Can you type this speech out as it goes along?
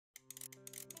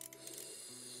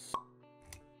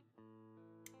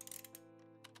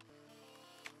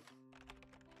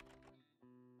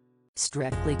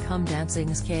Strictly Come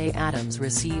Dancing's Kaye Adams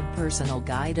received personal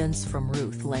guidance from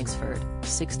Ruth Langsford,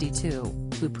 62,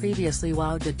 who previously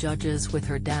wowed the judges with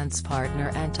her dance partner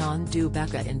Anton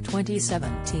Dubecca in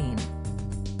 2017.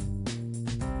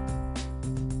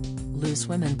 Loose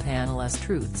Women panelist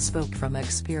Ruth spoke from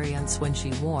experience when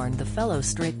she warned the fellow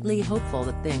Strictly hopeful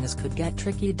that things could get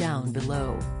tricky down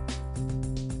below.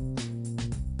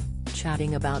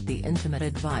 Chatting about the intimate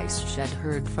advice she'd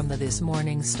heard from the This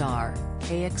Morning star,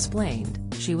 Kaye explained,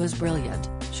 "She was brilliant,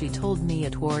 she told me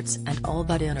it warts and all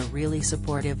but in a really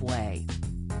supportive way.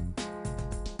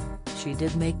 She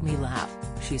did make me laugh,"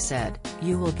 she said,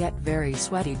 "You will get very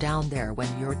sweaty down there when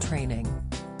you're training.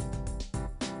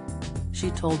 She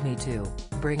told me to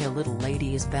bring a little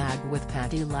lady's bag with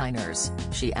panty liners,"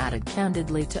 she added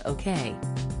candidly to OK!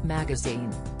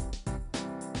 magazine.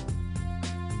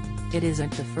 It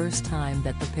isn't the first time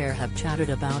that the pair have chatted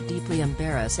about deeply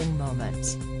embarrassing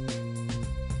moments.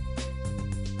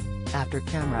 After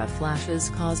camera flashes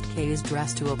caused Kaye's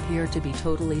dress to appear to be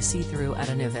totally see-through at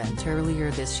an event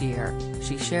earlier this year,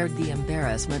 she shared the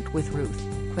embarrassment with Ruth,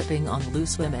 quipping on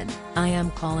Loose Women, "I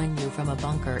am calling you from a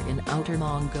bunker in outer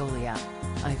Mongolia.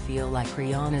 I feel like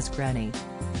Rihanna's granny,"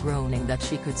 groaning that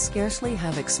she could scarcely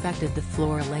have expected the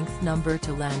floor-length number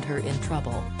to land her in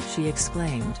trouble. She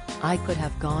exclaimed, "I could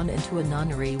have gone into a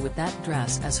nunnery with that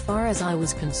dress as far as I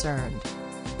was concerned.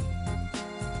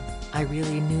 I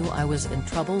really knew I was in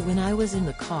trouble when I was in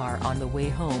the car on the way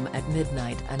home at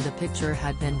midnight and the picture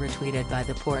had been retweeted by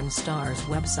the porn star's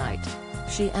website."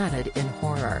 She added in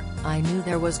horror, "I knew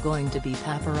there was going to be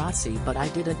paparazzi but I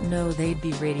didn't know they'd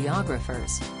be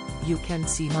radiographers. You can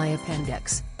see my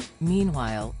appendix."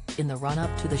 Meanwhile, in the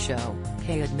run-up to the show,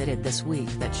 Kaye admitted this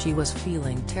week that she was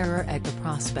feeling terror at the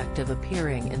prospect of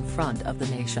appearing in front of the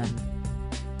nation.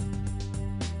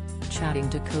 Chatting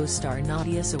to co-star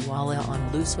Nadia Sawalha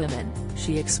on Loose Women,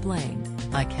 she explained,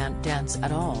 "I can't dance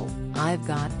at all, I've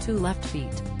got 2 left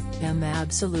feet. I'm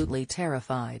absolutely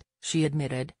terrified," she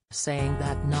admitted, saying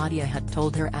that Nadia had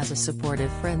told her as a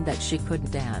supportive friend that she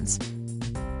couldn't dance.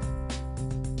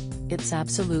 "It's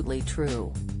absolutely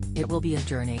true. It will be a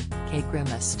journey," Kaye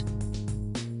grimaced.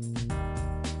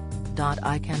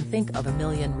 "I can think of a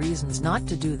million reasons not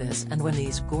to do this, and when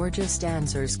these gorgeous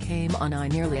dancers came on I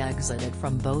nearly exited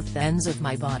from both ends of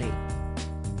my body."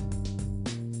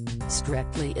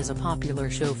 Strictly is a popular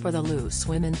show for the Loose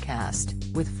Women cast,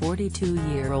 with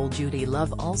 42-year-old Judy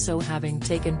Love also having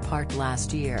taken part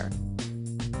last year.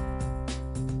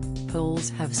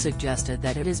 Polls have suggested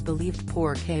that it is believed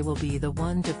poor Kaye will be the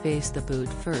one to face the boot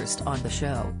first on the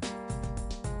show.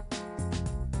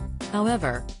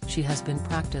 However, she has been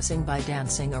practicing by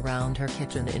dancing around her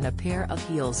kitchen in a pair of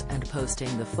heels and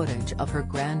posting the footage of her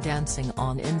grand dancing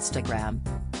on Instagram.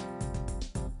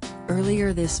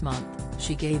 Earlier this month,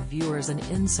 she gave viewers an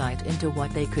insight into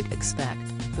what they could expect,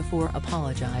 before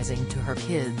apologizing to her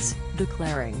kids,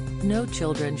 declaring, "No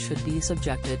children should be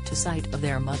subjected to sight of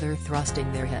their mother thrusting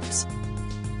their hips."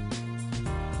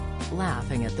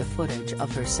 Laughing at the footage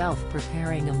of herself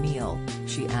preparing a meal,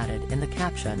 she added in the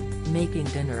caption, "Making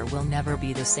dinner will never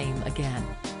be the same again."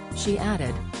 She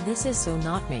added, "This is so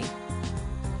not me.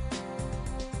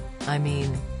 I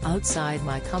mean, outside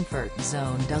my comfort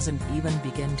zone doesn't even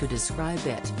begin to describe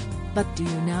it. But do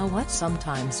you know what?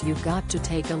 Sometimes you've got to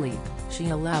take a leap," she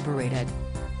elaborated.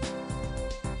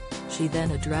 She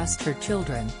then addressed her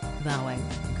children, vowing,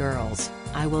 "Girls,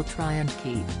 I will try and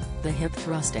keep the hip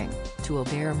thrusting to a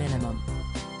bare minimum.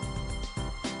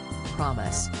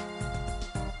 Promise."